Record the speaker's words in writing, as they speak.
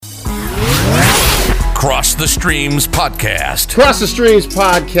the Streams podcast. Cross the Streams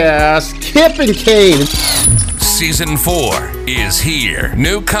podcast, Kip and Kane. Season 4 is here.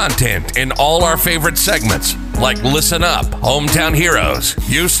 New content in all our favorite segments, like Listen Up, Hometown Heroes,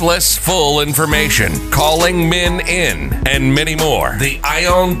 Useless Full Information, Calling Men In, and many more. The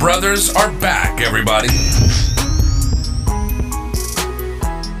Ione brothers are back, everybody.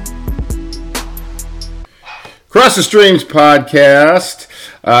 Cross the Streams podcast.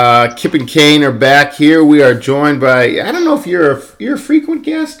 Kip and Kane are back here. We are joined by, I don't know if you're a frequent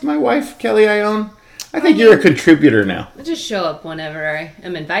guest, my wife, Kelly Ione. I think you're a contributor now. I just show up whenever I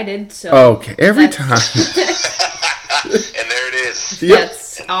am invited. So okay, every time. And there it is. Yep.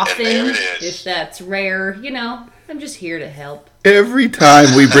 That's often, if that's rare, I'm just here to help. Every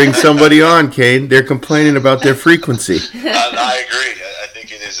time we bring somebody on, Kane, they're complaining about their frequency. I agree. I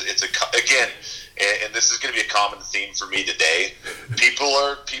think again, and this is going to be a common theme for me today. People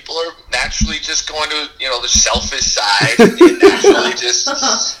are naturally just going to the selfish side, and naturally just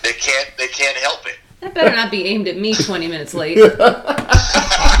they can't help it. That better not be aimed at me 20 minutes late. Well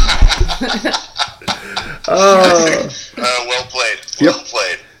played. Well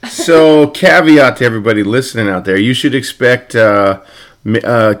played. So, caveat to everybody listening out there, you should expect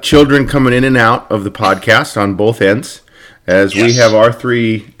children coming in and out of the podcast on both ends, as we have our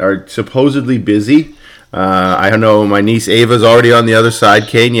three are supposedly busy. I don't know, my niece Ava's already on the other side.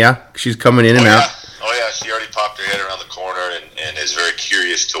 Kane, she's coming in and out. Oh, yeah, she already popped her head around the corner and is very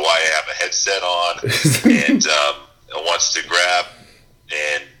curious to why I have a headset on and wants to grab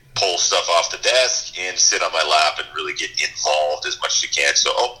and pull stuff off the desk and sit on my lap and really get involved as much as she can.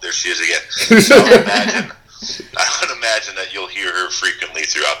 So, there she is again. So I would imagine that you'll hear her frequently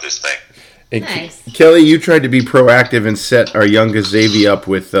throughout this thing. And nice. Kelly, you tried to be proactive and set our youngest Xavier up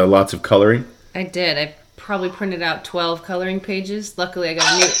with lots of coloring. I did. I probably printed out 12 coloring pages. Luckily, I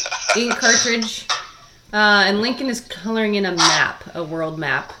got a new ink cartridge. And Lincoln is coloring in a world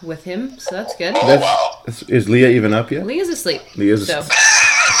map with him, so that's good. Wow. Is Leah even up yet? Leah's asleep. So.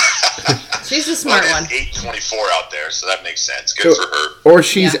 She's the smart one. 8:24 out there, so that makes sense. Good for her. Or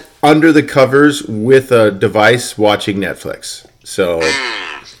she's under the covers with a device watching Netflix. So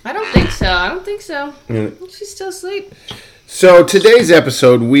I don't think so. She's still asleep. So today's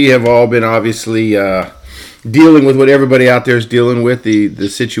episode, we have all been obviously dealing with what everybody out there is dealing with, the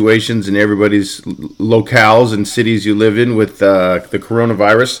situations in everybody's locales and cities you live in with the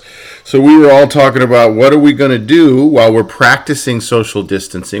coronavirus. So we were all talking about what are we going to do while we're practicing social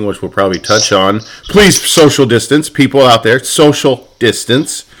distancing, which we'll probably touch on. Please social distance, people out there, social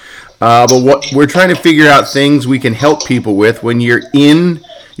distance. But what we're trying to figure out things we can help people with when you're in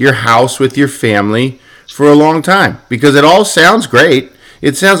your house with your family for a long time, because it all sounds great.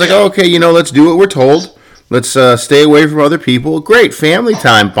 It sounds like, let's do what we're told. Let's stay away from other people. Great, family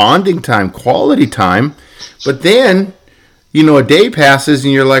time, bonding time, quality time. But then, a day passes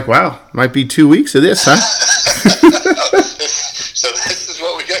and you're like, wow, might be 2 weeks of this, huh? So this is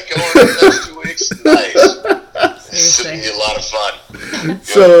what we got going in the next 2 weeks? Nice. This should be a lot of fun.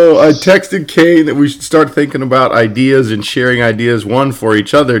 So I texted Kane that we should start thinking about ideas and sharing ideas, one for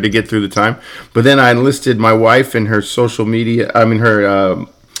each other to get through the time. But then I enlisted my wife in her social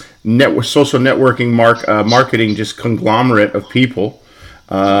social networking marketing, just conglomerate of people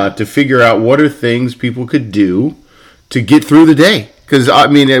to figure out what are things people could do to get through the day. Because,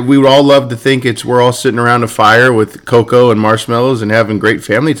 we would all love to think we're all sitting around a fire with cocoa and marshmallows and having great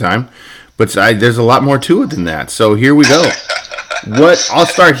family time. But there's a lot more to it than that. So here we go. I'll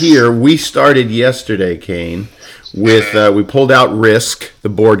start here. We started yesterday, Kane, with we pulled out Risk, the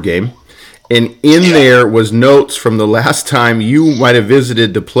board game. And in there was notes from the last time you might have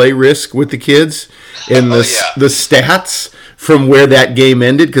visited to play Risk with the kids and the stats from where that game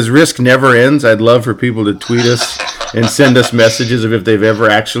ended, because Risk never ends. I'd love for people to tweet us and send us messages of if they've ever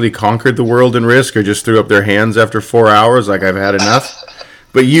actually conquered the world in Risk or just threw up their hands after 4 hours like I've had enough.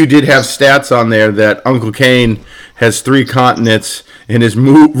 But you did have stats on there that Uncle Kane has 3 continents and is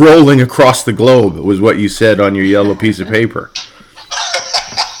rolling across the globe, was what you said on your yellow piece of paper.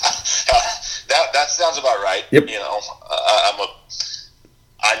 That sounds about right. Yep.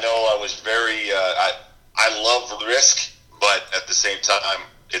 I know I was very, I love Risk, but at the same time,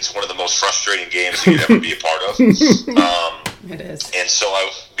 it's one of the most frustrating games you could ever be a part of. It is. And so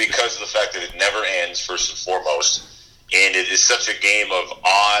because of the fact that it never ends, first and foremost, and it is such a game of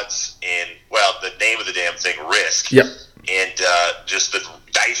odds and, the name of the damn thing, Risk. Yep. And just the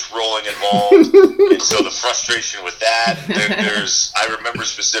dice rolling involved. And so the frustration with that, I remember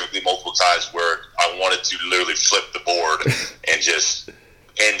specifically multiple times where I wanted to literally flip the board and just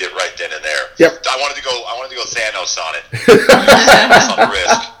end it right then and there. Yep. I wanted to go Thanos on it. Thanos on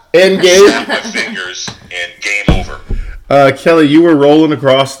Risk. End game. snap my fingers, and game over. Kelly, you were rolling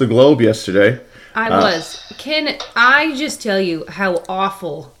across the globe yesterday. I was. Can I just tell you how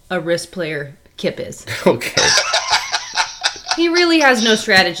awful a wrist player Kip is? Okay. He really has no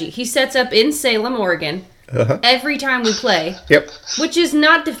strategy. He sets up in Salem, Oregon, every time we play, Yep. which is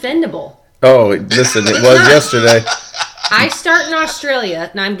not defendable. Oh, listen, it was yesterday. I start in Australia,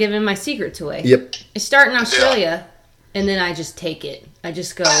 and I'm giving my secrets away. Yep. I start in Australia, and then I just take it. I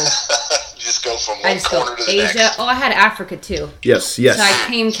just go. Just go from I one just go corner to the Asia. next. Oh, I had Africa too. Yes. So I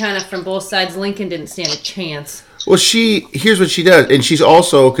came kind of from both sides. Lincoln didn't stand a chance. Well, here's what she does, and she's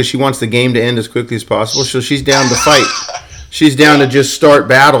also, because she wants the game to end as quickly as possible, so she's down to fight. She's down to just start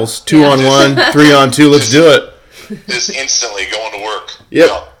battles, 2-on-1, 3-on-2. Let's do it. Just instantly going to work. Yep.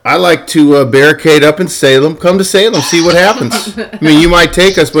 Yeah. I like to barricade up in Salem. Come to Salem, see what happens. I mean, you might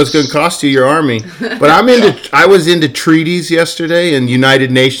take us, but it's going to cost you your army. But I was into treaties yesterday and United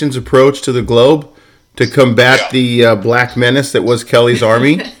Nations approach to the globe to combat the black menace that was Kelly's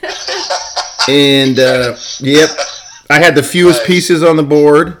army. And yep, I had the fewest pieces on the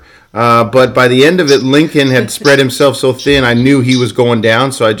board. But by the end of it, Lincoln had spread himself so thin, I knew he was going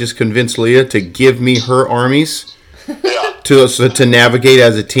down. So I just convinced Leah to give me her armies. Yeah. To navigate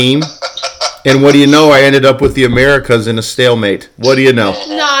as a team. And what do you know? I ended up with the Americas in a stalemate. What do you know?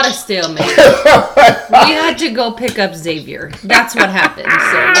 Not a stalemate. We had to go pick up Xavier. That's what happened.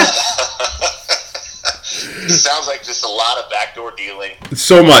 It sounds like just a lot of backdoor dealing.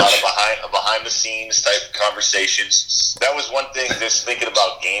 So much. A lot of behind the scenes type of conversations. That was one thing, just thinking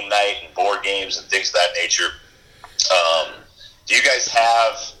about game night and board games and things of that nature. Do you guys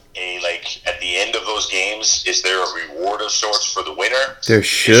have at the end of those games, is there a reward of sorts for the winner? There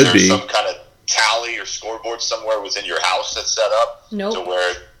should be. Is there some kind of tally or scoreboard somewhere within your house that's set up? Nope. To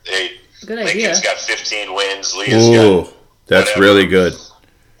where, hey, Good Lincoln's idea. got 15 wins, Leah's Ooh, got that's whatever. really good.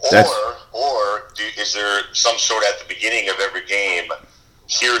 Is there some sort at the beginning of every game,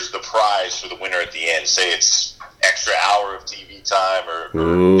 here's the prize for the winner at the end? Say it's extra hour of TV time or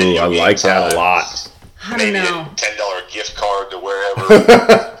Ooh, video I game like that time. a lot. I don't Maybe know. a $10 gift card to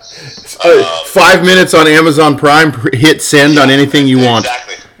wherever. 5 minutes on Amazon Prime, hit send on anything you want.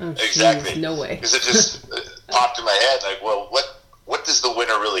 Exactly. Oh, Exactly. geez, no way. Because it just popped in my head, like, well, what does the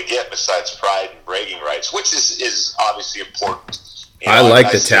winner really get besides pride and bragging rights? Which is obviously important. You I know,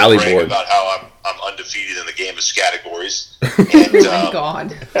 like the still tally brag board. about how I'm undefeated in the game of categories. And, Oh my God.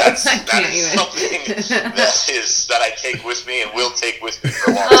 That's, I that can't is even. something that I take with me and will take with me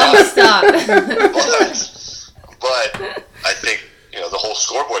for a long Oh, time. stop. But I think the whole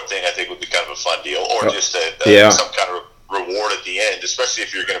scoreboard thing I think would be kind of a fun deal, or just Yeah. some kind of reward at the end, especially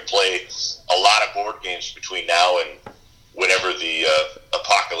if you're going to play a lot of board games between now and whenever the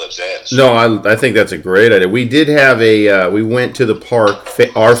apocalypse ends. No, I think that's a great idea. We did have we went to the park,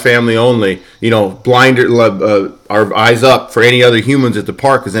 our family only, blinder, our eyes up for any other humans at the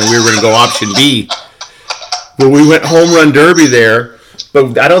park, because then we were going to go option B. But we went home run derby there.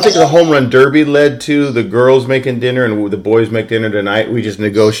 But I don't think the home run derby led to the girls making dinner and the boys make dinner tonight. We just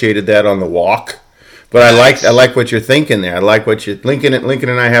negotiated that on the walk. But I like what you're thinking there. I like what Lincoln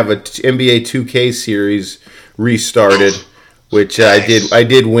and I have a NBA 2K series restarted, which I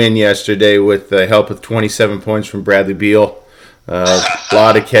did win yesterday with the help of 27 points from Bradley Beal. A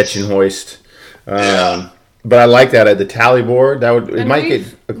lot of catch and hoist. But I like that at the tally board. It might get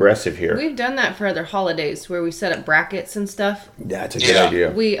aggressive here. We've done that for other holidays where we set up brackets and stuff. That's a good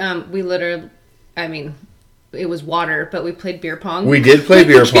idea. We literally, it was water, but we played beer pong. We did play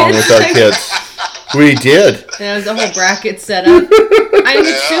beer pong with our kids. We did. There was a whole bracket set up.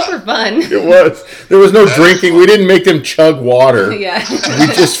 It's super fun. It was. There was no drinking. We didn't make them chug water. Yeah. We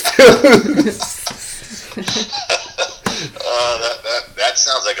just That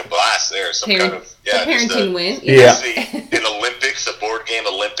sounds like a blast there. Some kind of a parenting win. Yeah. An Olympics, a board game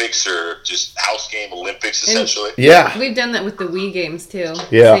Olympics, or just house game Olympics, essentially. Yeah. We've done that with the Wii games too.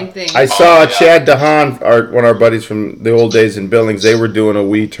 Yeah. Same thing. I saw Chad DeHaan, one of our buddies from the old days in Billings. They were doing a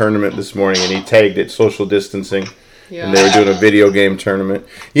Wii tournament this morning, and he tagged it social distancing. Yeah. And they were doing a video game tournament.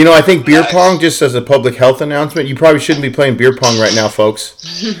 I think beer pong, just as a public health announcement, you probably shouldn't be playing beer pong right now, folks.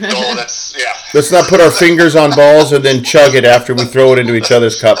 No, that's, yeah. Let's not put our fingers on balls and then chug it after we throw it into each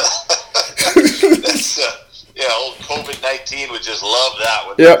other's cup. That's, old COVID-19 would just love that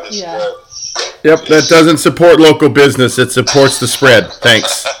one. Yep. Yep, that doesn't support local business. It supports the spread.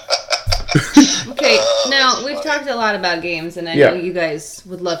 Thanks. Okay, now we've talked a lot about games, and I know you guys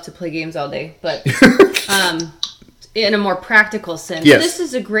would love to play games all day, but in a more practical sense, this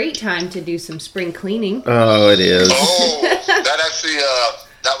is a great time to do some spring cleaning. Oh, it is. Oh, that actually,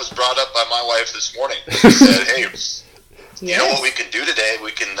 that was brought up by my wife this morning. She said, hey, You know what we can do today?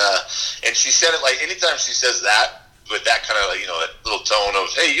 We can, and she said it like anytime she says that with that kind of, that little tone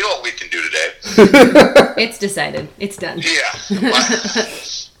of, hey, you know what we can do today? It's decided. It's done. Yeah.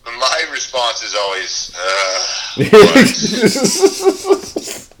 My response is always,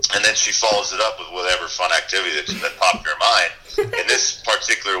 and then she follows it up with whatever fun activity that popped in her mind. And this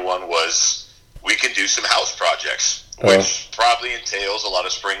particular one was, we can do some house projects, which probably entails a lot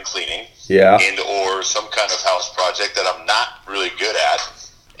of spring cleaning, and or some kind of house project that I'm not really good at.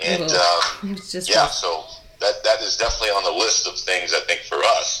 And so that is definitely on the list of things I think for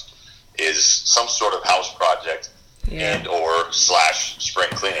us is some sort of house project. And or / spring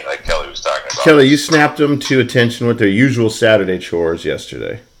cleaning, like Kelly was talking about. Kelly, you snapped them to attention with their usual Saturday chores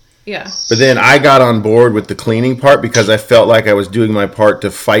yesterday. Yeah. But then I got on board with the cleaning part because I felt like I was doing my part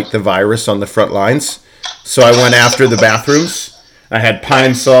to fight the virus on the front lines. So I went after the bathrooms. I had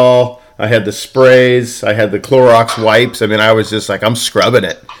Pine Sol, I had the sprays, I had the Clorox wipes. I mean, I was just like, I'm scrubbing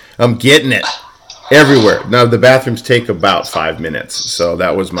it. I'm getting it everywhere. Now, the bathrooms take about 5 minutes, so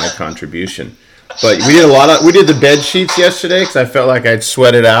that was my contribution. But we did the bed sheets yesterday because I felt like I'd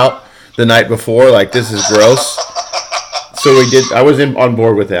sweated out the night before. Like, this is gross. So I was on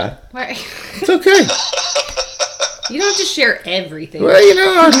board with that. Right. It's okay. You don't have to share everything. Well,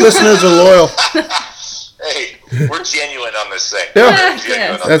 our listeners are loyal. Hey, we're genuine on this thing. Yeah.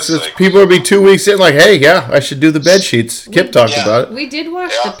 People will be 2 weeks in like, hey, I should do the bed sheets. Kip talked about it. We did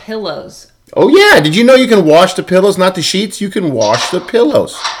wash the pillows. Oh, yeah. Did you know you can wash the pillows, not the sheets? You can wash the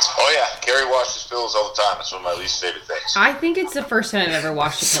pillows. Oh, yeah. Carrie washes pillows all the time. It's one of my least favorite things. I think it's the first time I've ever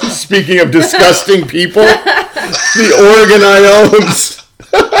washed a pillow. Speaking of disgusting people, the organ I owned.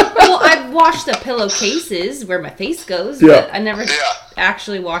 Well, I've washed the pillowcases where my face goes, but I never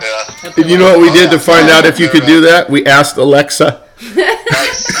actually washed a pillow. You know what we did to find out if you could do that? We asked Alexa.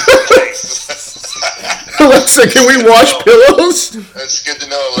 Nice. Alexa, can we wash pillows? It's good to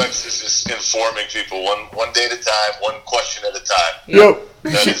know Alexa's just informing people one day at a time, one question at a time. Yep.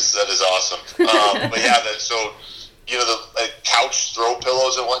 That is awesome. But so the couch throw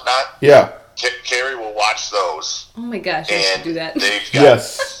pillows and whatnot. Yeah. Carrie will watch those. Oh my gosh, I should do that.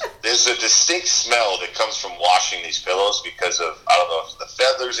 There's a distinct smell that comes from washing these pillows because of, I don't know if the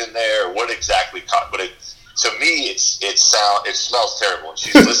feathers in there or what exactly, but to me, it smells terrible. And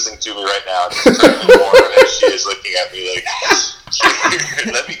she's listening to me right now. She's turning the corner and she is looking at me like,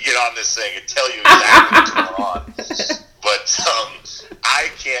 let me get on this thing and tell you exactly what's going on. But I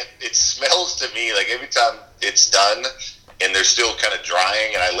can't, it smells to me like every time it's done and they're still kind of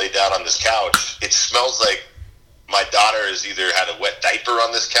drying and I lay down on this couch, it smells like my daughter has either had a wet diaper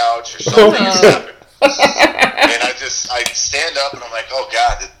on this couch or something has happened. And I stand up and I'm like, oh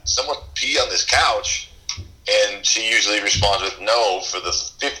God, did someone pee on this couch? And she usually responds with no for the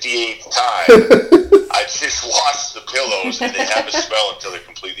 58th time. I just wash the pillows and they haven't smelled until they're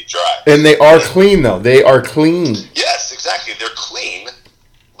completely dry. And they are clean, though. They are clean. Yes, exactly. They're clean,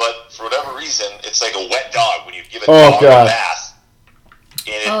 but for whatever reason, it's like a wet dog when you give a dog a bath.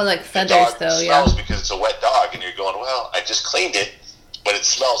 And like feathers, though, smells because it's a wet dog, and you're going, well, I just cleaned it, but it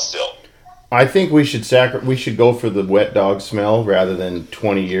smells still. I think we should go for the wet dog smell rather than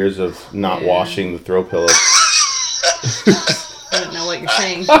 20 years of not washing the throw pillows. I don't know what you're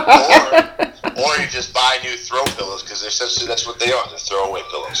saying. Or you just buy new throw pillows because essentially that's what they are. They're throwaway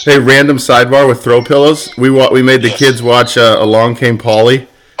pillows. Hey, random sidebar with throw pillows. We made the kids watch Along Came Polly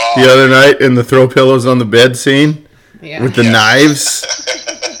the other night in the throw pillows on the bed scene with the knives.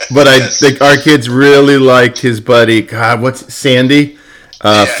 But I think our kids really liked his buddy. God, what's Sandy?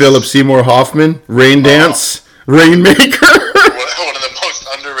 Philip Seymour Hoffman, Rain Dance, Rainmaker. One of the most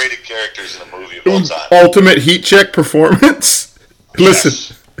underrated characters in a movie of all time. Ultimate heat check performance.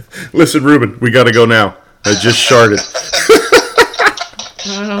 Listen, Ruben, we got to go now. I just sharted.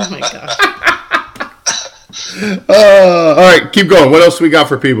 Oh my god. All right, keep going. What else we got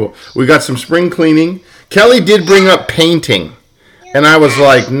for people? We got some spring cleaning. Kelly did bring up painting, and I was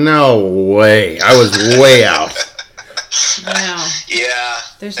like, no way. I was way out. Wow. Yeah.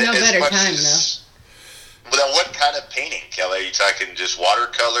 There's no better time, though. But then what kind of painting, Kelly? Are you talking just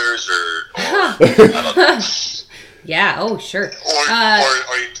watercolors or I don't know. Yeah, oh, sure. Or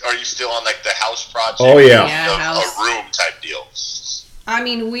are you still on like the house project? Oh, yeah. A room type deal. I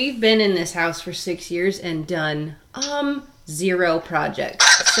mean, we've been in this house for 6 years and done 0 projects.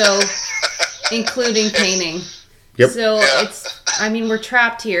 So, including painting. Yep. So, we're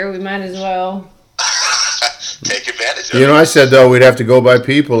trapped here. We might as well take advantage of it. You know, I said, though, we'd have to go buy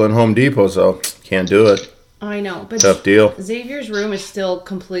people in Home Depot, so can't do it. I know, but tough deal. Xavier's room is still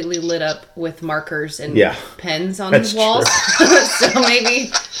completely lit up with markers and pens on his walls. So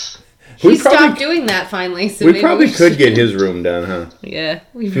maybe He stopped doing that finally. So we probably could get his room done, huh? Yeah.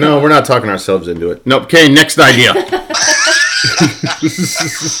 No, we're not talking ourselves into it. Nope. Okay, next idea. You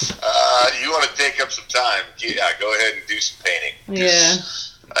want to take up some time? Yeah, go ahead and do some painting. Yeah.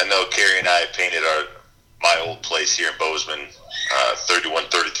 I know Carrie and I painted my old place here in Bozeman,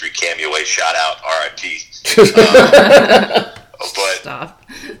 3133 Cameo Way. Shout out, R.I.P. But Stop.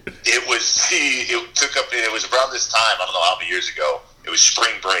 It was around this time, I don't know how many years ago, it was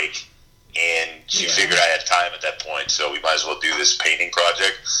spring break, and she figured I had time at that point, so we might as well do this painting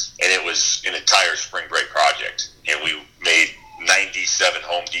project, and it was an entire spring break project, and we made 97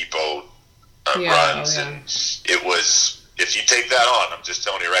 Home Depot runs, and it was, if you take that on, I'm just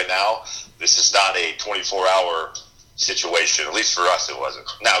telling you right now, this is not a 24-hour situation, at least for us it wasn't.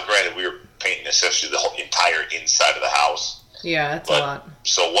 Now, granted, we were painting essentially the whole entire inside of the house. Yeah, that's a lot.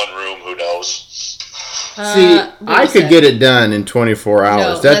 So one room, who knows? See, I could get it done in 24 hours.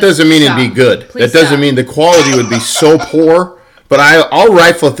 No, that doesn't mean it'd be good. Please that doesn't mean the quality would be so poor. But I'll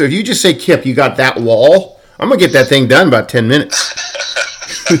rifle through. If you just say, Kip, you got that wall, I'm going to get that thing done in about 10 minutes.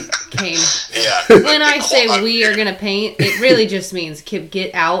 Kane. Yeah. When I say we are going to paint, it really just means, Kip,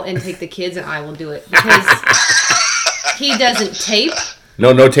 get out and take the kids and I will do it. Because he doesn't tape.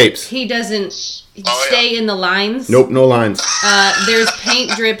 No tapes. He doesn't stay in the lines. Nope, no lines. There's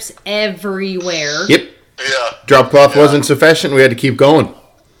paint drips everywhere. Yep. Yeah. Drop cloth wasn't sufficient. We had to keep going. And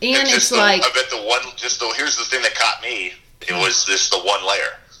it's like... I bet here's the thing that caught me. It was the one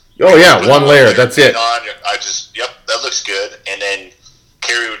layer. Oh, yeah, one layer. That's it. That looks good. And then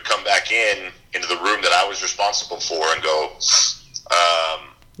Carrie would come back into the room that I was responsible for and go,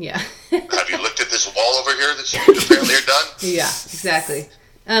 yeah. have you looked at this wall over here that you apparently are done? Yeah, exactly.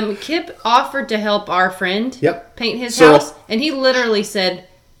 Kip offered to help our friend paint his So, house, and he literally said,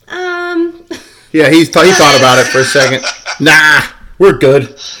 Yeah, he thought about it for a second. Nah, we're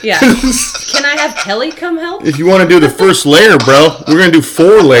good. Yeah. Can I have Kelly come help? If you want to do the first layer, bro, we're going to do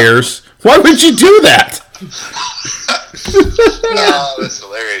 4 layers. Why would you do that? Oh, that's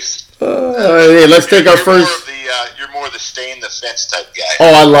hilarious. Hey, let's take our first... You're more the stain the fence type guy.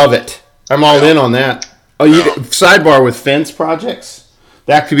 Oh, I love it. I'm all in on that. Sidebar with fence projects.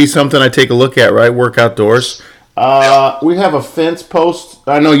 That could be something I take a look at, right? Work outdoors. We have a fence post.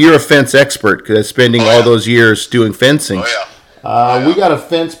 I know you're a fence expert because spending all those years doing fencing. We got a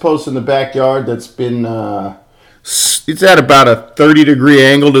fence post in the backyard that's been... it's at about a 30-degree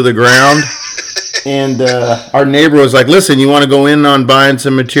angle to the ground. And our neighbor was like, listen, you want to go in on buying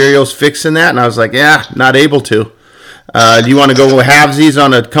some materials, fixing that? And I was like, yeah, not able to. Do you want to go halvesies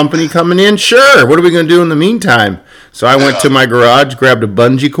on a company coming in? Sure. What are we going to do in the meantime? So I went to my garage, grabbed a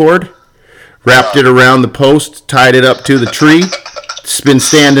bungee cord, wrapped it around the post, tied it up to the tree. It's been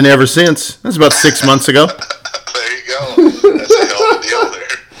standing ever since. That's about 6 months ago. There you go. That's a hell of a deal there.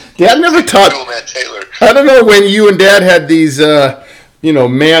 Dad never taught... I don't know when you and Dad had these,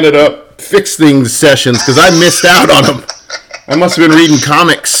 man it up, fix things sessions, because I missed out on them. I must have been reading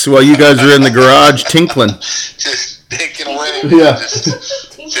comics while you guys were in the garage tinkling. Just tinking away. Yeah.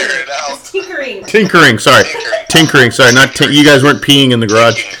 Just figuring it out. Tinkering. Sorry. Tinkering. Sorry. Not you guys weren't peeing in the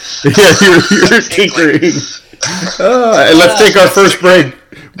garage. Yeah, you're tinkering. Let's take our first break.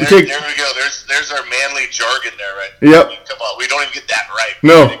 There we go. There's our manly jargon there, right? Yep. Come on. We don't even get that right.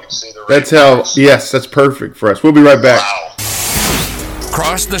 No. That's how. Yes, that's perfect for us. We'll be right back. Wow.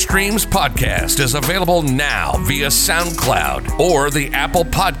 Cross the Streams podcast is available now via SoundCloud or the Apple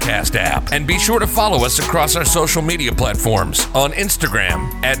Podcast app. And be sure to follow us across our social media platforms on Instagram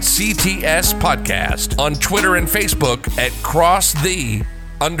at CTS Podcast, on Twitter and Facebook at _the_stream.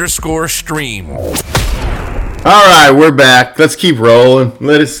 All right, we're back. Let's keep rolling.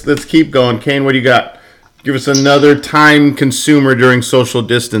 Let's keep going. Kane, what do you got? Give us another time consumer during social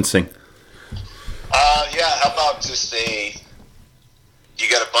distancing. How about just you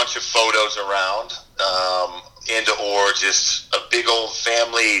got a bunch of photos around, or just a big old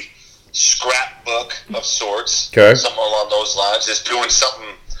family scrapbook of sorts. Okay. Something along those lines. Just doing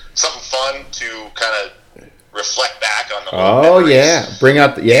something fun to kind of reflect back on the old memories. Yeah. Bring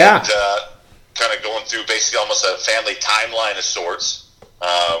out and, kind of going through basically almost a family timeline of sorts,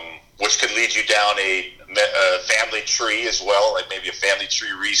 which could lead you down a family tree as well, like maybe a family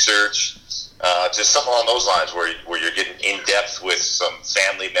tree research. Just something along those lines where you're getting in depth with some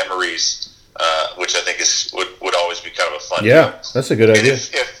family memories, which I think would always be kind of a fun. Yeah, that's a good idea.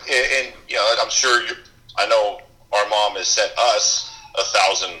 I'm sure I know our mom has sent us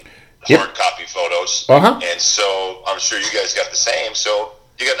 1,000 hard copy photos, and so I'm sure you guys got the same. So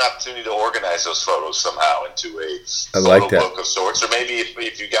you got an opportunity to organize those photos somehow into a photo book of sorts, or maybe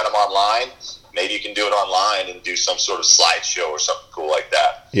if you got them online, maybe you can do it online and do some sort of slideshow or something cool like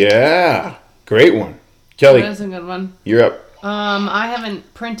that. Yeah, great one. Kelly, that's a good one. You're up. I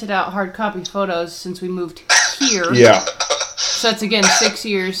haven't printed out hard copy photos since we moved here. Yeah. So it's again 6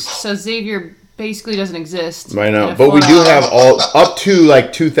 years. So Xavier basically doesn't exist. I know, but we do have all up to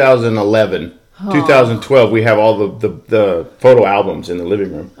like 2011, 2012. We have all the photo albums in the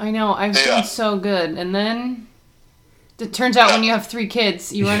living room. I know. I've been so good, and then it turns out when you have 3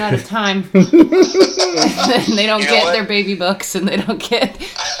 kids, you run out of time. And they don't get their baby books, and they don't get.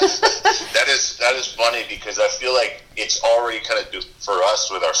 That is funny because I feel like it's already kind of for us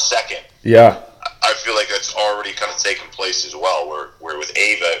with our second. Yeah. I feel like that's already kind of taken place as well. Where with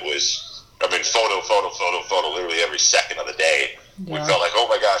Ava it was, photo, literally every second of the day. Yeah. We felt like, oh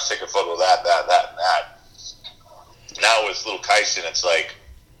my gosh, take a photo of that, and that. Now with little Kyson, it's like,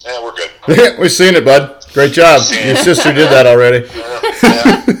 we're good. We've seen it, bud. Great job. Your sister did that already. We've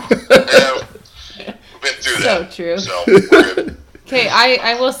been through that. So true. So we're good. Okay,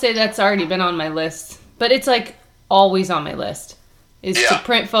 I will say that's already been on my list, but it's like always on my list is to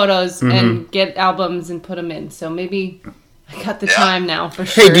print photos and get albums and put them in. So maybe I got the time now for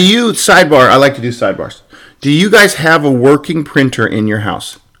sure. Hey, sidebar, I like to do sidebars. Do you guys have a working printer in your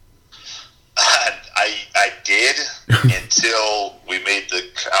house? I did until we made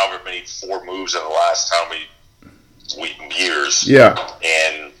however many 4 moves in the last how many years. Yeah.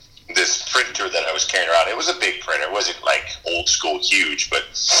 And this printer that I was carrying around, it was a big printer. It wasn't like old school huge, but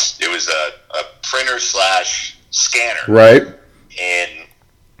it was a printer / scanner. Right. And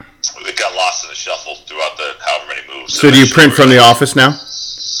it got lost in the shuffle throughout the however many moves. So do you print from the office now?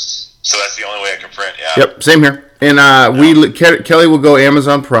 So that's the only way I can print, yeah. Yep, same here. And Kelly will go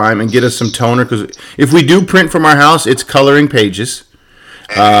Amazon Prime and get us some toner, because if we do print from our house, it's coloring pages.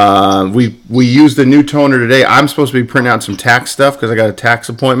 We use the new toner today. I'm supposed to be printing out some tax stuff because I got a tax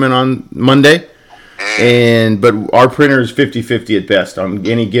appointment on Monday. But our printer is 50-50 at best. On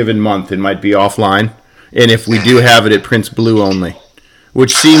any given month, it might be offline. And if we do have it, it prints blue only.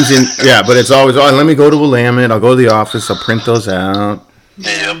 Which seems but it's always, let me go to a laminate. I'll go to the office. I'll print those out.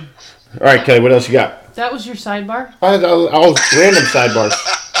 Yep. All right, Kelly, what else you got? That was your sidebar? All random sidebars.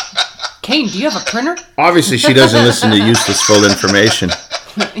 Kane, do you have a printer? Obviously, she doesn't listen to useless full information.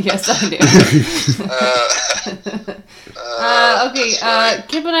 Yes, I do.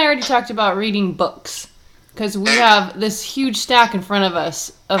 Kip and I already talked about reading books. Because we have this huge stack in front of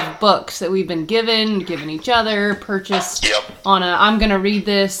us of books that we've been given each other, purchased on I'm going to read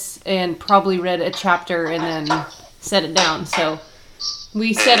this, and probably read a chapter and then set it down. So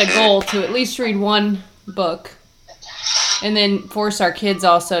we set a goal to at least read one book and then force our kids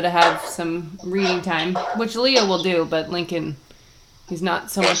also to have some reading time, which Leah will do, but Lincoln, he's not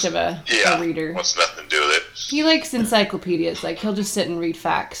so much of a reader. Wants nothing to do with it. He likes encyclopedias. Like, he'll just sit and read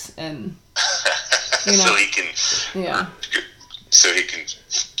facts and... You know. So he can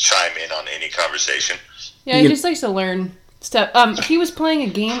chime in on any conversation. Yeah, he just likes to learn stuff. He was playing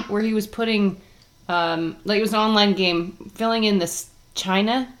a game where he was putting, it was an online game, filling in the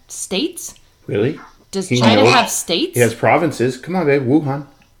China states. Really? Does China have states? It has provinces. Come on, babe. Wuhan.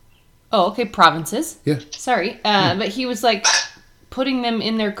 Oh, okay, provinces. Yeah. Sorry, but he was like putting them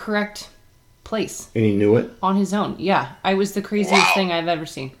in their correct place. And he knew it? On his own, yeah. I was the craziest thing I've ever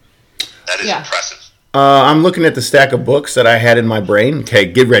seen. That is impressive. I'm looking at the stack of books that I had in my brain. Okay,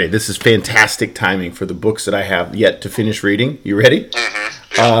 get ready. This is fantastic timing for the books that I have yet to finish reading. You ready?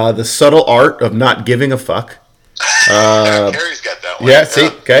 Mm-hmm. Yeah. The Subtle Art of Not Giving a Fuck. Carrie's got that one. Yeah, see?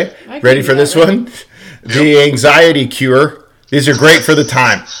 Okay. Ready for this one? Yep. The Anxiety Cure. These are great for the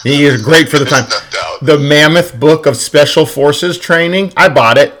time. These are great for the time. The Mammoth Book of Special Forces Training. I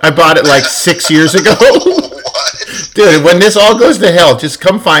bought it like 6 years ago. What? Dude, when this all goes to hell, just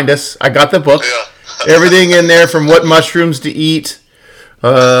come find us. I got the book. Yeah. Everything in there from what mushrooms to eat,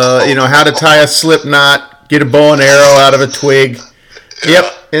 how to tie a slip knot, get a bow and arrow out of a twig. Yeah.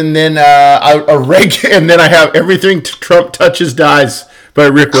 Yep. And then and then I have Everything Trump Touches Dies by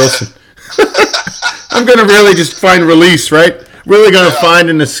Rick Wilson. I'm going to really just find release, right? Really going to find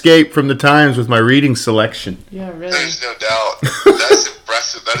an escape from the times with my reading selection. Yeah, really. There's no doubt. That's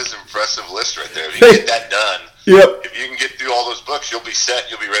impressive. That is an impressive list right there. If you get that done. Yep. If you can get through all those books, you'll be set.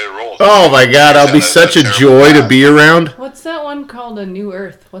 You'll be ready to roll. Oh my God, I'll be such a joy to be around. What's that one called? A New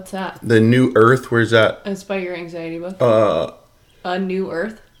Earth. What's that? The New Earth. Where's that? It's by your anxiety book. A New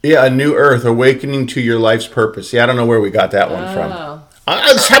Earth. Yeah, A New Earth: Awakening to Your Life's Purpose. Yeah, I don't know where we got that one from.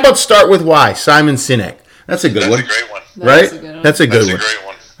 How about Start with Why? Simon Sinek. That's a good one. That's a great one. Right? That's a good one. Great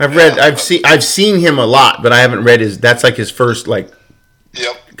one. I've seen him a lot, but I haven't read his. That's like his first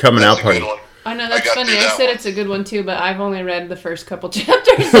coming out party. I know, that's funny. I said it's a good one too, but I've only read the first couple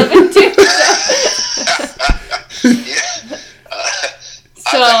chapters of it too.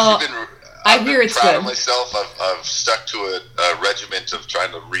 So I hear it's proud good. Of myself. I've stuck to a regiment of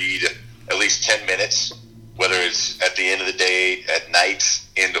trying to read at least 10 minutes, whether it's at the end of the day, at night,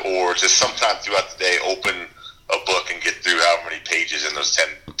 or just sometime throughout the day, open a book and get through however many pages in those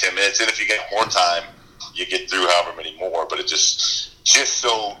 10 minutes. And if you get more time, you get through however many more. But it just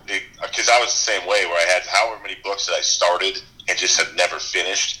so, because I was the same way, where I had however many books that I started and just had never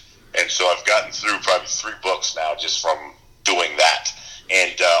finished. And so I've gotten through probably 3 books now just from doing that.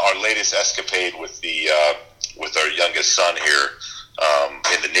 And our latest escapade with our youngest son here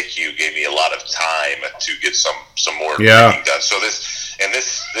in the NICU gave me a lot of time to get some more reading done. So this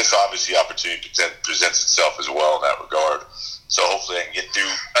obviously opportunity presents itself as well in that regard. So hopefully I can get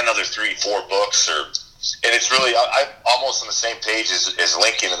through another 3-4 books, and it's really I'm almost on the same page as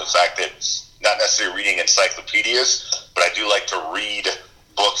Lincoln in the fact that not necessarily reading encyclopedias, but I do like to read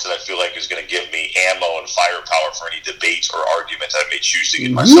books that I feel like is going to give me ammo and firepower for any debate or argument I may choose to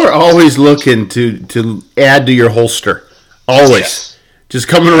get myself. You are always looking to add to your holster. Always. Yes. Just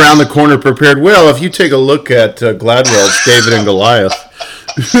coming around the corner prepared. Well, if you take a look at Gladwell's David and Goliath.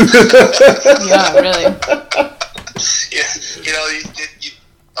 Yeah, really.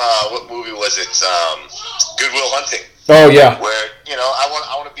 What movie was it? Good Will Hunting. Oh, yeah. Where,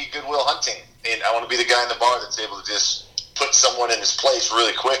 I want to be Good Will Hunting. And I want to be the guy in the bar that's able to just put someone in his place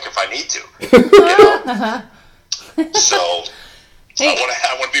really quick if I need to. So I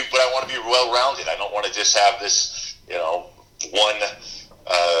want to be well-rounded. I don't want to just have this, one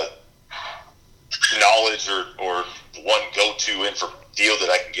knowledge or one go-to deal that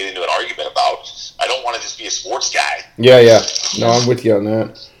I can get into an argument about. I don't want to just be a sports guy. Yeah. No, I'm with you on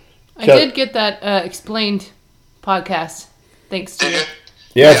that. I did get that Explained podcast. Thanks to you.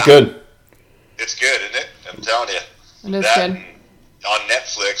 Yeah, it's good. It's good, isn't it? I'm telling you. It is good. On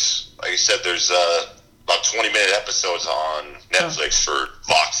Netflix, like I said, there's about 20-minute episodes on Netflix for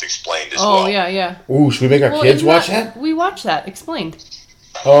Vox Explained as well. Oh, yeah. Ooh, should we make our kids watch that? We watch that, Explained.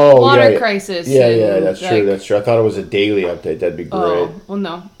 Oh, Water crisis. Yeah, that's true. I thought it was a daily update. That'd be great. Oh, well,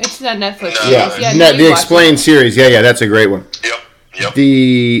 no. It's that Netflix. The Explained series. Yeah, that's a great one. Yep.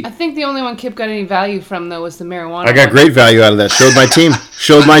 I think the only one Kip got any value from, though, was the marijuana I got great value out of that. Showed my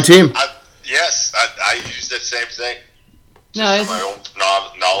team. Yes, I used that same thing. No, it's my own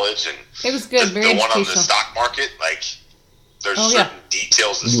knowledge, and it was good. Very the one educational. on the stock market, like there's certain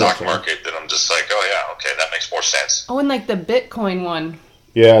details of the stock market that I'm just like, oh yeah, okay, that makes more sense. Oh, and like the Bitcoin one.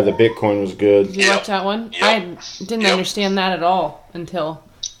 Yeah, the Bitcoin was good. Did you watch that one? Yep. I didn't understand that at all until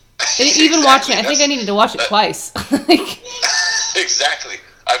even watching it. I think I needed to watch it twice. Exactly.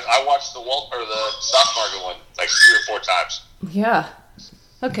 I watched the stock market one like 3 or 4 times. Yeah.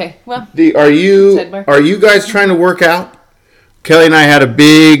 Okay. Well. Are you guys trying to work out? Kelly and I had a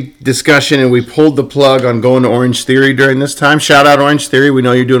big discussion, and we pulled the plug on going to Orange Theory during this time. Shout out Orange Theory. We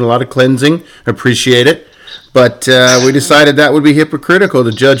know you're doing a lot of cleansing. Appreciate it. But we decided that would be hypocritical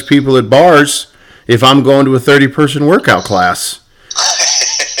to judge people at bars if I'm going to a 30-person workout class.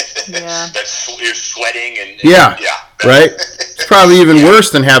 Yeah. You're sweating and right? It's probably even worse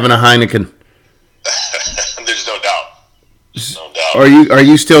than having a Heineken. There's no doubt. Are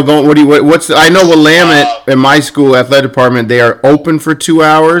you still going? I know Willamette in my school athletic department, they are open for 2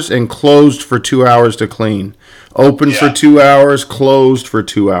 hours and closed for 2 hours to clean. Open for 2 hours, closed for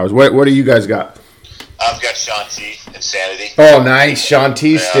 2 hours. What do you guys got? I've got Shanti Insanity. Oh, nice.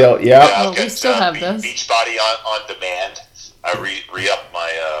 Shanti still. Yeah. I've got, we still have those. Beachbody on demand. I re-upped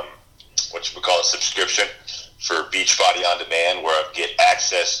my subscription for Beachbody on demand, where I get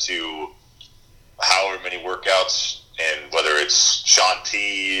access to however many workouts, and whether it's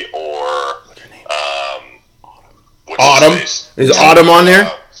Shanti or Autumn. Is Autumn on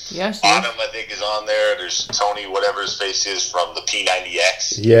there? Yes. Autumn, I think, is on there. There's Tony, whatever his face is, from the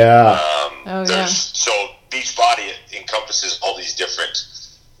P90X. Yeah. So Beachbody encompasses all these different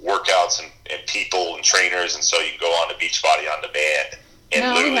workouts and people and trainers, and so you can go on to Beachbody on demand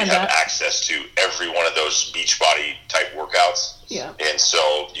and literally have access to every one of those Beachbody type workouts. Yeah. And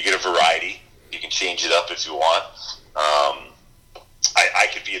so you get a variety. You can change it up if you want. I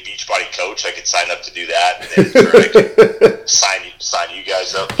could be a Beachbody coach. I could sign up to do that, and then I could sign you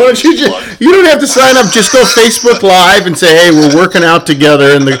guys up. You don't have to sign up. Just go Facebook Live and say, "Hey, we're working out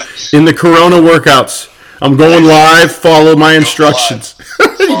together in the Corona workouts. I'm going live. Follow my instructions."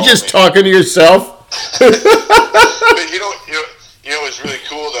 You're just talking to yourself. But you know, it was really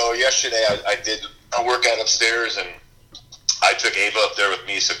cool though. Yesterday, I did a workout upstairs, and I took Ava up there with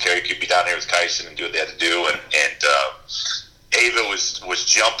me so Carrie could be down here with Kyson and do what they had to do, and Ava was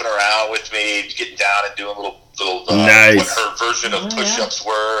jumping around with me, getting down and doing little nice. What her version of push-ups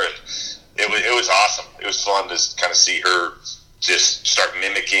were, and it was awesome. It was fun to kind of see her just start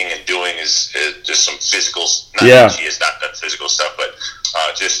mimicking and doing just some physical. She has not done physical stuff, but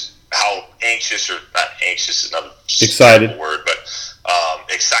just how anxious, or not anxious is another excited word, but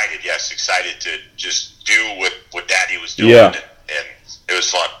excited. Yes, excited to just do what Daddy was doing, and it was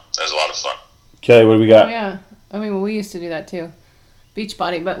fun. It was a lot of fun. Kelly, what do we got? Oh, yeah, I mean, well, we used to do that too,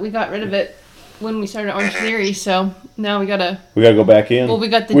 Beachbody, but we got rid of it when we started Orange Theory, so now we gotta go back in. Well, we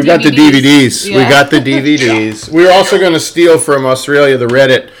got the DVDs. Yeah. We got the DVDs. Yeah. We're also going to steal from Australia the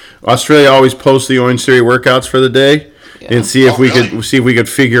Reddit. Australia always posts the Orange Theory workouts for the day, and see if we could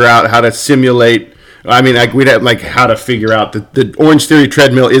figure out how to simulate. I mean, we'd have how to figure out the Orange Theory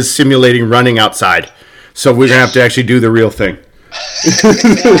treadmill is simulating running outside, so we're gonna have to actually do the real thing. It's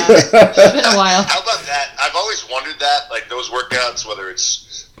been a while. How about that? I've always wondered that, like those workouts, whether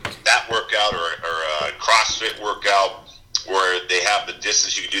it's that workout or a CrossFit workout where they have the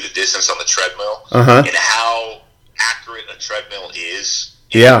distance, you can do the distance on the treadmill, and how accurate a treadmill is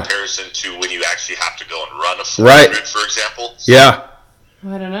in comparison to when you actually have to go and run a 400, for example. Yeah.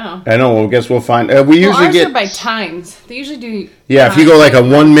 I don't know. I know. Well, I guess we'll find. We usually ours get are by times. They usually do. Yeah, if you go like a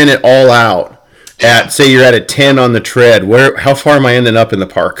 1 minute all out at, say you're at a 10 on the tread, how far am I ending up in the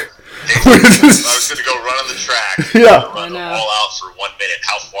park? I was going to go run on the track. Yeah. Run all out for 1 minute.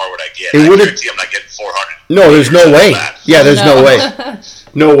 How far would I get? I guarantee I'm not getting 400. No, there's no way. Yeah, there's no way.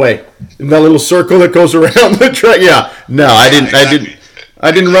 No way. And that little circle that goes around the track. Yeah. No, I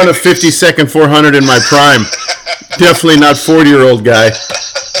didn't run a 50-second 400 in my prime. Definitely not 40-year-old guy.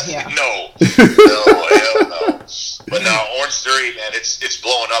 Yeah. No, hell no. But no, Orange Theory, man, it's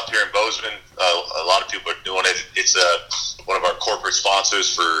blowing up here in Bozeman. A lot of people are doing it. It's one of our corporate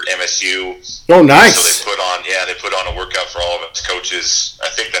sponsors for MSU. Oh, nice. So they put on a workout for all of us coaches. I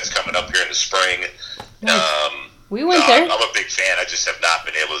think that's coming up here in the spring. Nice. We went there. I'm a big fan. I just have not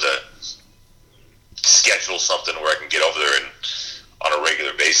been able to schedule something where I can get over there and on a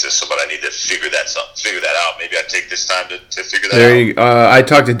regular basis. But I need to figure that out. Maybe I take this time to figure that out. I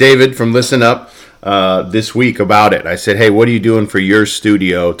talked to David from Listen Up this week about it. I said, "Hey, what are you doing for your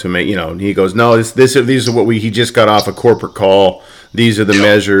studio to make?" And he goes, "No, these are what he just got off a corporate call. These are the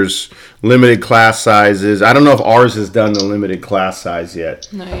measures, limited class sizes. I don't know if ours has done the limited class size yet.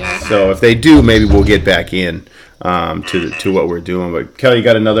 Not yet. So if they do, maybe we'll get back in to what we're doing. But Kelly, you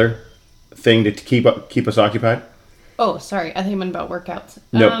got another thing to keep us occupied? Oh, sorry. I think I meant about workouts.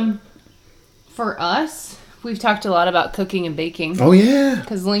 Nope. For us, we've talked a lot about cooking and baking. Oh, yeah.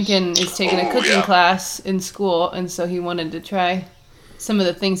 Because Lincoln is taking a cooking class in school, and so he wanted to try some of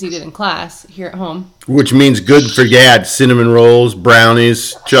the things he did in class here at home. Which means good for Dad. Cinnamon rolls,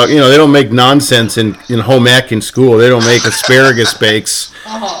 brownies, they don't make nonsense in home ec in school. They don't make asparagus bakes.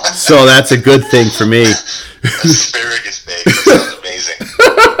 Oh. So that's a good thing for me. Asparagus bakes. That sounds amazing.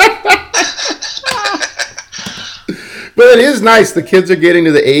 But it is nice. The kids are getting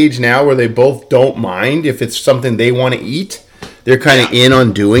to the age now where they both don't mind if it's something they want to eat. They're kind of in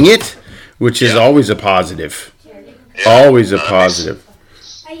on doing it, which is always a positive. Yeah. Always a positive.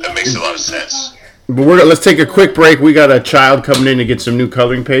 That makes a lot of sense. But let's take a quick break. We got a child coming in to get some new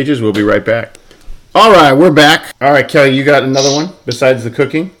coloring pages. We'll be right back. All right, we're back. All right, Kelly, you got another one besides the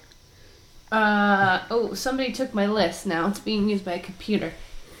cooking? Somebody took my list now. It's being used by a computer.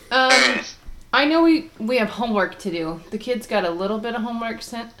 I know we have homework to do. The kids got a little bit of homework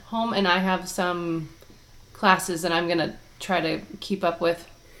sent home, and I have some classes that I'm going to try to keep up with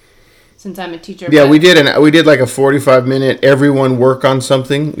since I'm a teacher. Yeah, we did like a 45-minute everyone work on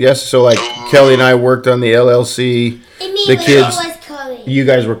something. Yes, so like Kelly and I worked on the LLC. The kids, you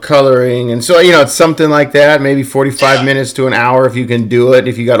guys were coloring, and so it's something like that. Maybe 45 minutes to an hour if you can do it.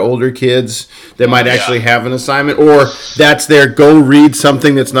 If you got older kids that might actually have an assignment, or that's their go read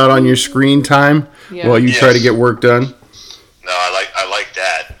something that's not on your screen time while you try to get work done. No, I like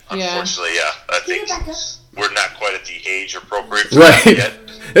that. Unfortunately, I think we're not quite at the age appropriate for that yet.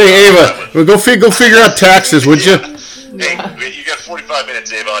 Hey, Ava, go figure out taxes, would you? Hey, you got 45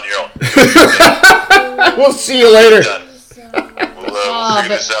 minutes, Ava, on your own. We'll see you later. We'll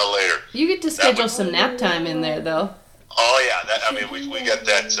figure this out later. You get to schedule some nap time in there, though. Oh, yeah. We got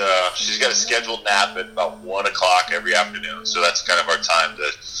that. She's got a scheduled nap at about 1 o'clock every afternoon. So that's kind of our time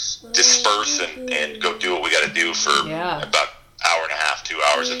to disperse and go do what we got to do for about hour and a half, 2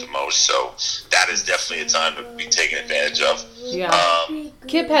 hours at the most. So that is definitely a time to be taken advantage of. Yeah.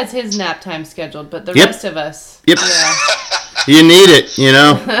 Kip has his nap time scheduled, but the rest of us. Yep. Yeah. You need it, You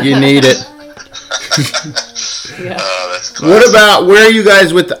need it. Yeah. That's What about, where are you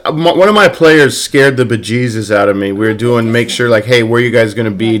guys with, one of my players scared the bejesus out of me. We were doing, make sure, like, hey, where are you guys going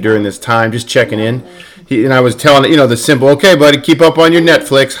to be during this time? Just checking in. And I was telling, the simple, okay, buddy, keep up on your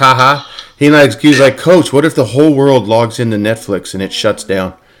Netflix, haha. He's like, Coach, what if the whole world logs into Netflix and it shuts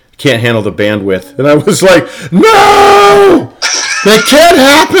down? Can't handle the bandwidth. And I was like, no! That can't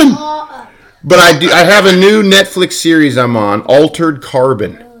happen! But I have a new Netflix series I'm on, Altered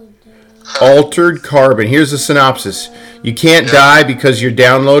Carbon. Altered Carbon. Here's the synopsis. You can't die because you're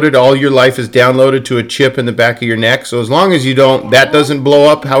downloaded. All your life is downloaded to a chip in the back of your neck. So as long as that doesn't blow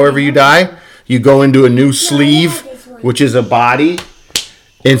up however you die, you go into a new sleeve, which is a body.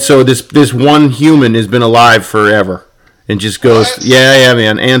 And so this one human has been alive forever. And just goes, yeah,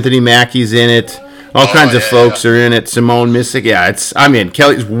 man. Anthony Mackie's in it. All kinds of folks are in it. Simone Missick. Yeah, I'm in.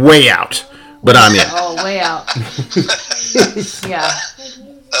 Kelly's way out, but I'm in. Oh, way out. Yeah.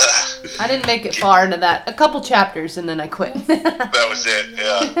 I didn't make it far into that. A couple chapters, and then I quit. That was it.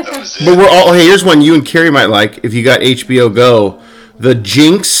 Yeah, that was it. But here's one you and Carrie might like if you got HBO Go. The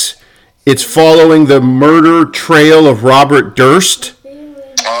Jinx. It's following the murder trail of Robert Durst.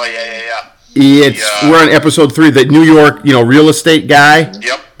 Oh, yeah. We're on episode 3. The New York, real estate guy.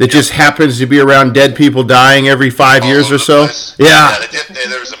 Yep. That just happens to be around dead people dying every 5 years or so. Yeah.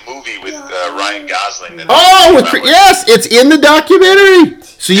 There was a movie with Ryan Gosling. Yes, it's in the documentary.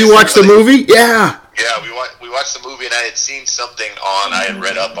 So you watched the movie? Yeah. Yeah, we watched the movie, and I had seen something I had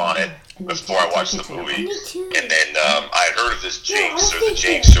read up on it before I watched the movie, and then I had heard of this Jinx, or the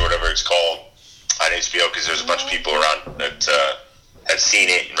Jinx, or whatever it's called, on HBO, because there's a bunch of people around that had seen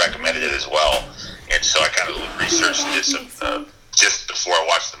it and recommended it as well, and so I kind of researched it just before I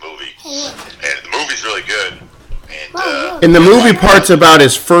watched the movie, and the movie's really good. And the movie part's about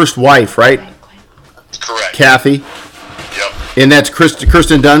his first wife, right? Correct. Kathy. Yep. And that's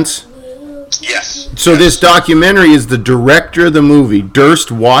Kirsten Dunst? Yes. So this documentary is the director of the movie.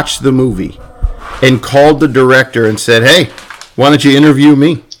 Durst watched the movie and called the director and said, hey, why don't you interview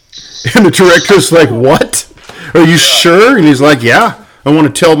me? And the director's like, what? Are you sure? And he's like, yeah, I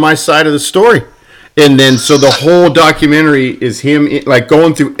want to tell my side of the story. And then, so the whole documentary is him, like,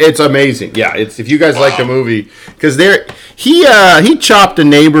 going through, it's amazing. Yeah, it's, if you guys like the movie, because he chopped a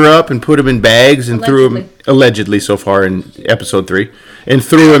neighbor up and put him in bags and threw him, allegedly so far in episode 3, and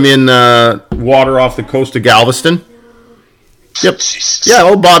threw him in water off the coast of Galveston. Yep. Jesus. Yeah,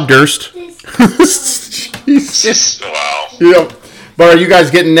 old Bob Durst. Jesus. Wow. Yep. But are you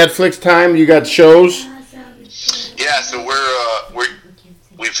guys getting Netflix time? You got shows? Yeah, so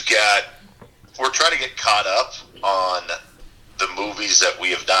we're trying to get caught up on the movies that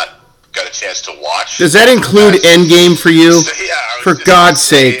we have not got a chance to watch. Does that include Endgame for you? So, yeah, for God's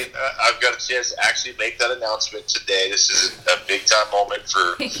sake. I've got a chance to actually make that announcement today. This is a big time moment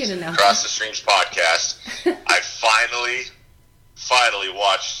for Cross the Streams podcast. I finally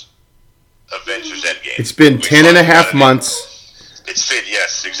watched Avengers Endgame. It's been 10 and a half months. It's been,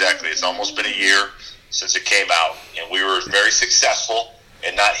 yes, exactly. It's almost been a year since it came out, and we were very successful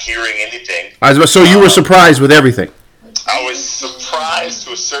in not hearing anything. So you were surprised with everything? I was surprised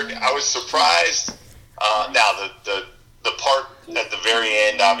to a certain. I was surprised. Now the part at the very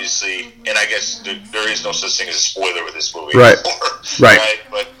end, obviously, and I guess there is no such thing as a spoiler with this movie, right? Anymore, right.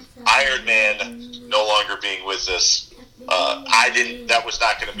 But Iron Man no longer being with us, that was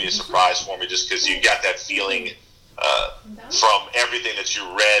not going to be a surprise for me, just because you got that feeling from everything that you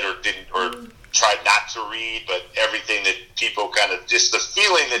read or didn't or tried not to read, but everything that people kind of, just the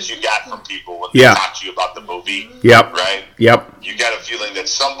feeling that you got from people when they talked to you about the movie. Yep. Right? Yep. You got a feeling that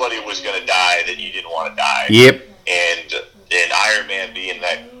somebody was going to die that you didn't want to die. Yep. And Iron Man being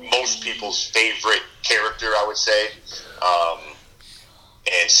that most people's favorite character, I would say.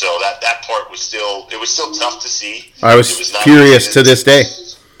 And so that part was still tough to see. I was furious to this day.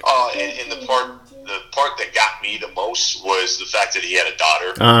 And the part that got me the most was the fact that he had a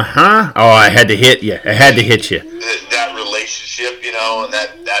daughter. Oh, I had to hit you. That relationship, and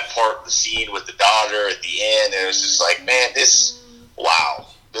that part, the scene with the daughter at the end, and it was just like, man, this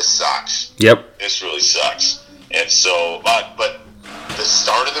sucks. Yep. This really sucks. And so, but the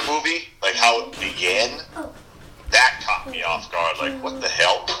start of the movie, like how it began, that caught me off guard. Like, what the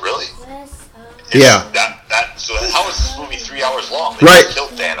hell? Really? Yeah. So how is this movie 3 hours long? They right.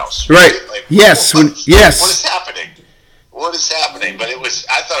 Killed Thanos. Right. Like, yes. Yes. What is happening? What is happening? But I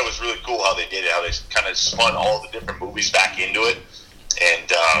thought it was really cool how they did it, how they kind of spun all the different movies back into it,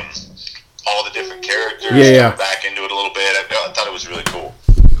 and all the different characters back into it a little bit. I thought it was really cool.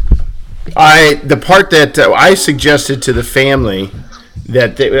 The part that I suggested to the family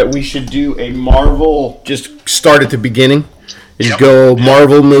that we should do a Marvel, just start at the beginning and go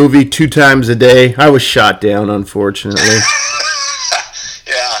Marvel movie 2 times a day. I was shot down, unfortunately.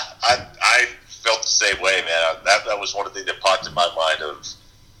 Yeah, I felt the same way, man. That was one of the things that popped in my mind.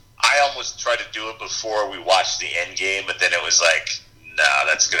 I almost tried to do it before we watched the end game, but then it was like,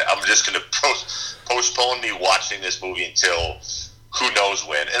 nah, I'm just gonna postpone me watching this movie until who knows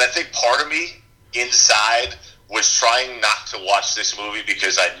when. And I think part of me inside was trying not to watch this movie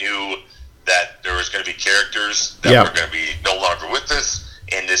because I knew that there was going to be characters that were going to be no longer with us,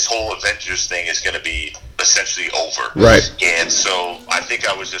 and this whole Avengers thing is going to be essentially over. Right. And so I think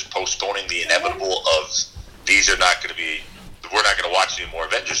I was just postponing the inevitable of we're not going to watch any more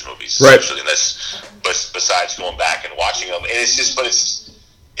Avengers movies, essentially, besides going back and watching them. And it's just not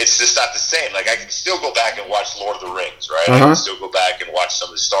the same. Like, I can still go back and watch Lord of the Rings, right? I can still go back and watch some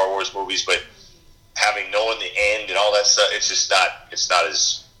of the Star Wars movies, but having known the end and all that stuff, it's just not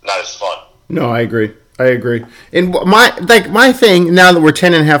as fun. No, I agree. And my thing, now that we're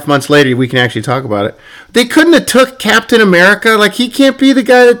 10.5 months later, we can actually talk about it. They couldn't have took Captain America. Like, he can't be the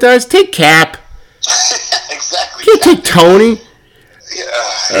guy that dies. Take Cap. Exactly. Can't take Tony.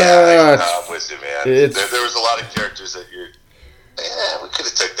 Yeah, I'm with you, man. There was a lot of characters that we could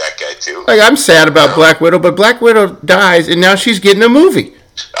have took that guy too. Like, I'm sad about Black Widow, but Black Widow dies, and now she's getting a movie.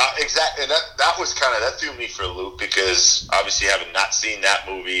 Exactly, and that threw me for a loop because obviously having not seen that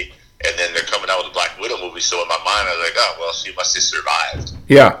movie, and then they're coming out with a Black Widow movie, so in my mind I was like, oh well, she must have survived.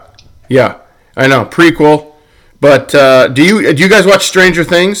 Yeah, I know, prequel. But do you guys watch Stranger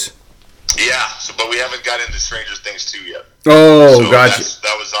Things? Yeah, but we haven't got into Stranger Things 2 yet. Oh, so gotcha.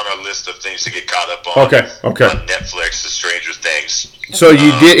 That was on our list of things to get caught up on. Okay. On Netflix, the Stranger Things. So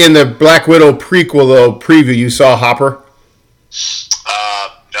you did in the Black Widow prequel preview, you saw Hopper?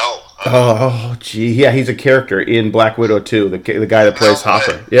 No. Oh, gee, yeah, he's a character in Black Widow 2, the guy that plays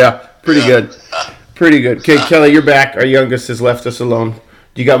Hopper. Yeah, pretty good. Pretty good. Okay, Kelly, you're back. Our youngest has left us alone.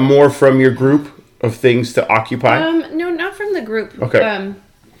 Do you got more from your group of things to occupy? No, not from the group. Okay.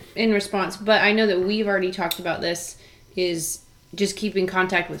 In response, but I know that we've already talked about this, is just keeping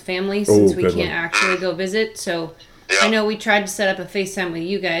contact with family since we can't actually go visit. So I know we tried to set up a FaceTime with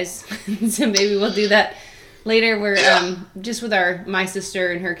you guys, so maybe we'll do that later. We're just with my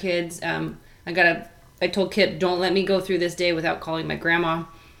sister and her kids. I told Kip, don't let me go through this day without calling my grandma,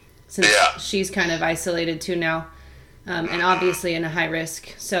 since she's kind of isolated too now, and obviously in a high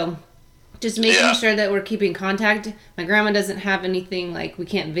risk. So just making sure that we're keeping contact. My grandma doesn't have anything, like we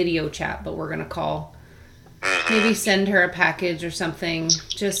can't video chat, but we're going to call. Maybe send her a package or something.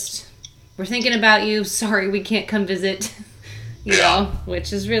 Just, we're thinking about you. Sorry we can't come visit. You know,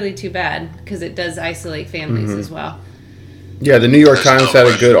 which is really too bad because it does isolate families as well. Yeah, the New York Times had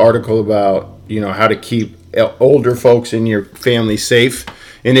a good article about, how to keep older folks in your family safe.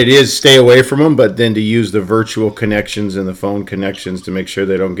 And it is stay away from them, but then to use the virtual connections and the phone connections to make sure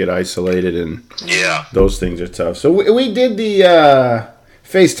they don't get isolated, and those things are tough. So we did the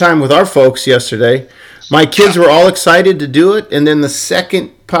FaceTime with our folks yesterday. My kids were all excited to do it, and then the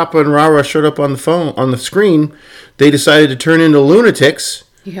second Papa and Rara showed up on the screen, they decided to turn into lunatics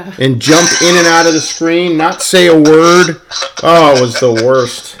and jump in and out of the screen, not say a word. Oh, it was the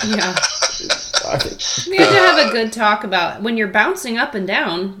worst. Yeah. We had to have a good talk about when you're bouncing up and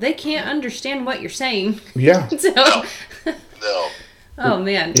down, they can't understand what you're saying. Yeah. So, no. Oh,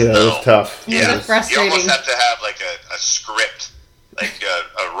 man. Yeah, it was tough. Yeah, it was frustrating. You almost have to have like a script, like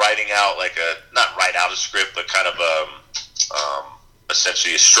a writing out, not write out a script, but kind of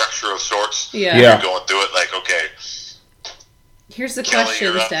essentially a structure of sorts. Yeah. You're going through it like, okay, here's the Kelly, question,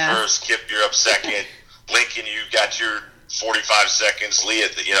 you're up Staff. first, Kip, you're up second, Lincoln, you got your 45 seconds, Leah,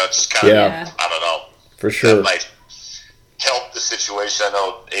 it's kind of, I don't know. For sure. That might help the situation. I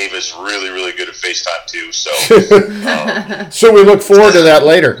know Ava's really, really good at FaceTime too, so. So we look forward to that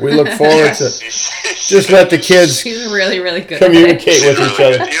later. We look forward to just let the kids She's really, really good communicate with each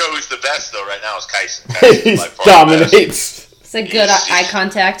other. You know who's the best though right now is Kyson. He dominates. It's a good eye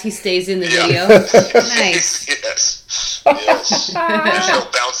contact. He stays in the video. Nice. Yes. There's no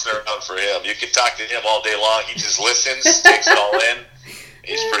bouncing around for him. You can talk to him all day long. He just listens, takes it all in.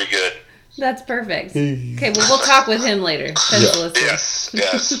 He's pretty good. That's perfect. Okay, well, we'll talk with him later. Yes,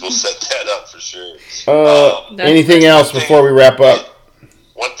 we'll set that up for sure. Anything else before we wrap up?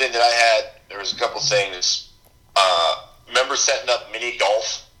 One thing that I had, there was a couple things. Remember setting up mini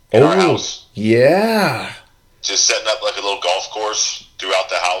golf in our house? Yeah. Just setting up like a little golf course throughout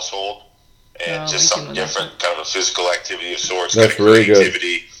the household, and just something different, kind of a physical activity of sorts. That's kind of really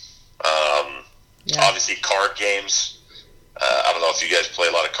creativity. Obviously, card games. I don't know if you guys play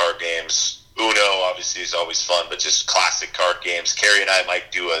a lot of card games. Uno, obviously, is always fun, but just classic card games. Carrie and I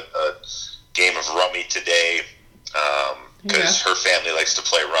might do a game of Rummy today. because her family likes to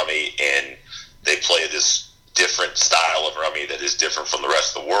play rummy, and they play this different style of rummy that is different from the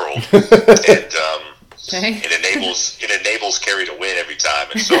rest of the world, and it enables Carrie to win every time,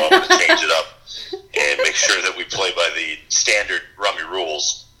 and so I'm going to change it up and make sure that we play by the standard rummy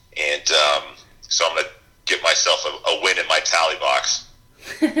rules, and so I'm going to give myself a win in my tally box.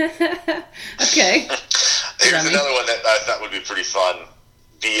 Okay. There's another one that I thought would be pretty fun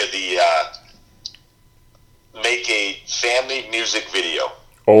via the make a family music video.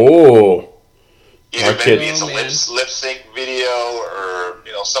 Oh. Either maybe it's a lip sync video or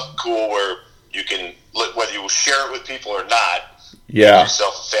something cool where you can, whether you share it with people or not, make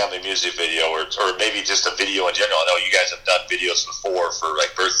yourself a family music video or maybe just a video in general. I know you guys have done videos before for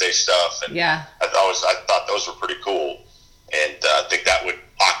like birthday stuff, and I thought those were pretty cool, and I think that would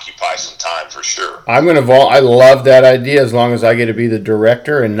occupy some time for sure. I love that idea as long as I get to be the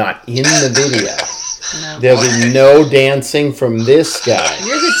director and not in the video. No. There'll be no dancing from this guy.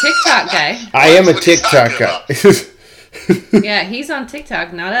 You're the TikTok guy. I am a TikTok guy. Yeah, he's on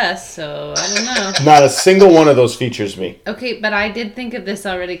TikTok, not us, so I don't know. Not a single one of those features me. Okay, but I did think of this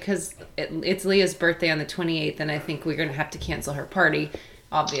already because it's Leah's birthday on the 28th, and I think we're going to have to cancel her party,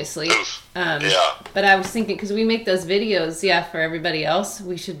 obviously. But I was thinking, because we make those videos, for everybody else,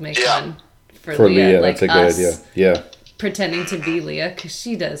 we should make one for Leah. Like that's a good idea. Yeah. Pretending to be Leah, because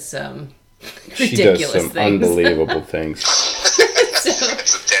she does some... She does some unbelievable things.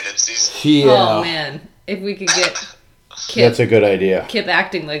 Some tendencies. Yeah. Oh man, if we could get Kip, that's a good idea. Kip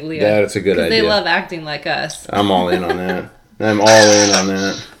acting like Leah. That's a good idea. They love acting like us. I'm all in on that. I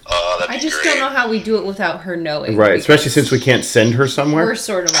just don't know how we do it without her knowing. Right, especially since we can't send her somewhere. We're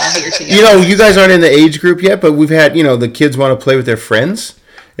sort of all here together. You guys aren't in the age group yet, but we've had, the kids want to play with their friends,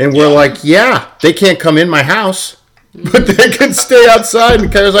 and we're like, they can't come in my house. But they can stay outside, and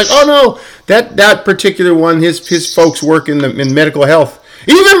Kyra's like, "Oh no, that particular one, his folks work in medical health.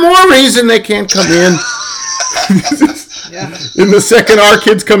 Even more reason they can't come in." And the second our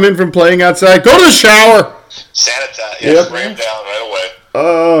kids come in from playing outside, go to the shower. Sanitize, spray them down right away.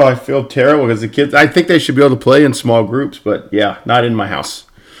 Oh, I feel terrible because the kids. I think they should be able to play in small groups, but not in my house.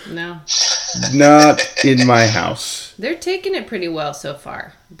 No, not in my house. They're taking it pretty well so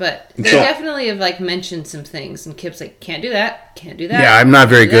far, but they definitely have mentioned some things, and Kip's like, can't do that. Yeah, I'm not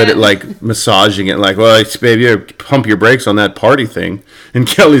very good at massaging it. Like, well, baby, you pump your brakes on that party thing, and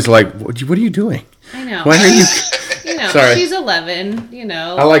Kelly's like, what are you doing? I know. Why are you? Sorry. She's 11.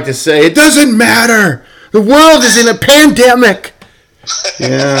 I like to say it doesn't matter. The world is in a pandemic.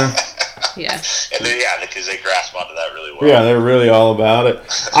 Yeah. Yeah. And because they grasp onto that really well. Yeah, they're really all about it.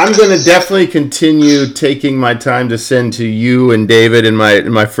 I'm going to definitely continue taking my time to send to you and David and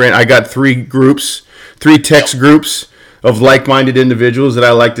my friend. I got 3 text groups of like-minded individuals that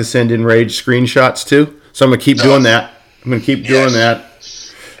I like to send enraged screenshots to. So I'm going to keep doing that. Doing that.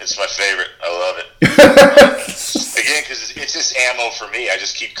 It's my favorite. I love it. Again, because it's just ammo for me. I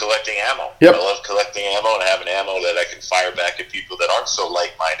just keep collecting ammo. Yep. I love collecting ammo and having ammo that I can fire back at people that aren't so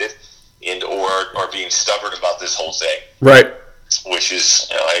like-minded and or are being stubborn about this whole thing. Right. Which is,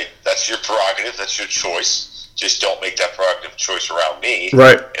 that's your prerogative. That's your choice. Just don't make that prerogative choice around me.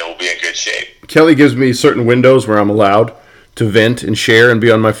 Right. And we'll be in good shape. Kelly gives me certain windows where I'm allowed to vent and share and be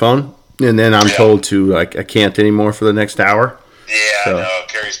on my phone. And then I'm told to, I can't anymore for the next hour. Yeah, so. No,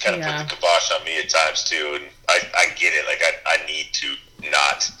 Carrie's kind of put the kibosh on me at times, too. And I get it. I need to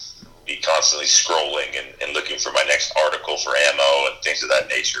not be constantly scrolling and looking for my next article for ammo and things of that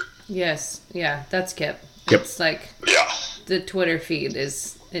nature. Yes. Yeah, that's Kip. Yep. It's the Twitter feed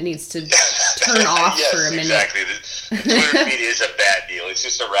it needs to turn off for a minute. Exactly. The Twitter feed is a bad deal. It's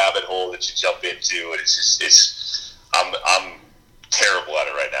just a rabbit hole that you jump into, and I'm terrible at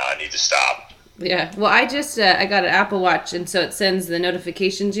it right now. I need to stop. Yeah. Well, I just I got an Apple Watch, and so it sends the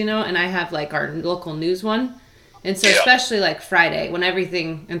notifications, and I have our local news one. And so especially Friday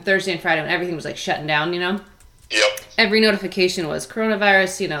and Thursday and Friday when everything was shutting down, Yep. Every notification was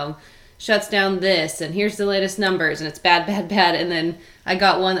coronavirus, shuts down this, and here's the latest numbers, and it's bad, bad, bad. And then I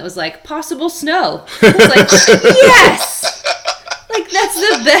got one that was possible snow. I was like, yes! That's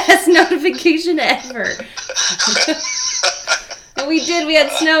the best notification ever. And we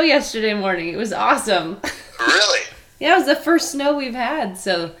had snow yesterday morning. It was awesome. Really? Yeah, it was the first snow we've had,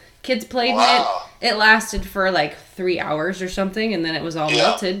 so kids played in it. It lasted for 3 hours or something, and then it was all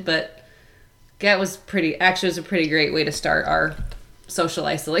melted, but that was it was a pretty great way to start our social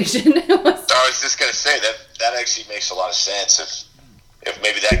isolation. I was just going to say that actually makes a lot of sense. If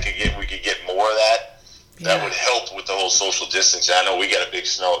maybe we could get more of that would help with the whole social distancing. I know we got a big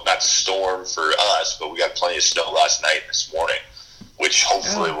not storm for us, but we got plenty of snow last night and this morning, which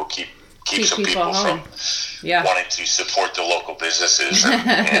hopefully will keep keep some people from wanting to support the local businesses.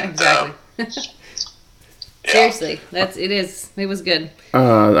 And exactly. Seriously, it was good.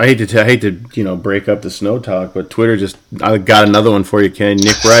 I hate to break up the snow talk, but Twitter I got another one for you, Ken.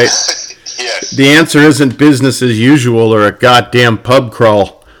 Nick Wright. Yes. The answer isn't business as usual or a goddamn pub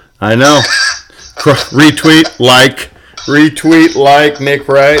crawl. I know. Retweet like Nick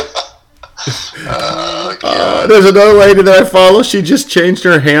Wright. There's another lady that I follow. She just changed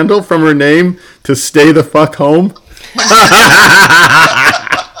her handle from her name to Stay the Fuck Home.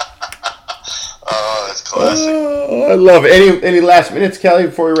 Oh, that's classic. I love it. Any last minutes, Kelly,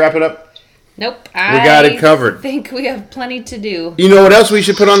 before we wrap it up? Nope. We got it covered. I think we have plenty to do. You know what else we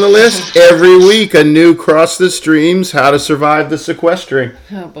should put on the list? Every week, a new Cross the Streams, How to Survive the Sequestering.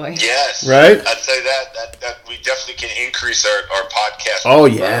 Oh, boy. Yes. Right? I'd say that we definitely can increase our podcast. Oh,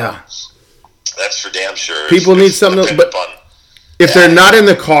 yeah. That's for damn sure. People need something, but if they're not in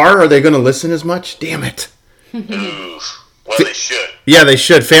the car, are they going to listen as much? Damn it. Ooh. Well, they should. Yeah, they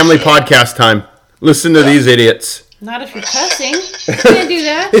should. Family podcast time. Listen to these idiots. Not if you're cussing. You can't do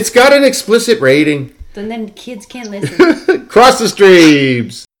that. It's got an explicit rating. Then kids can't listen. Cross the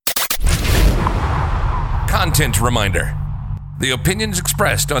Streams. Content reminder. The opinions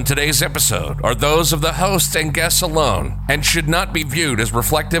expressed on today's episode are those of the hosts and guests alone and should not be viewed as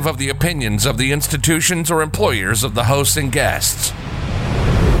reflective of the opinions of the institutions or employers of the hosts and guests.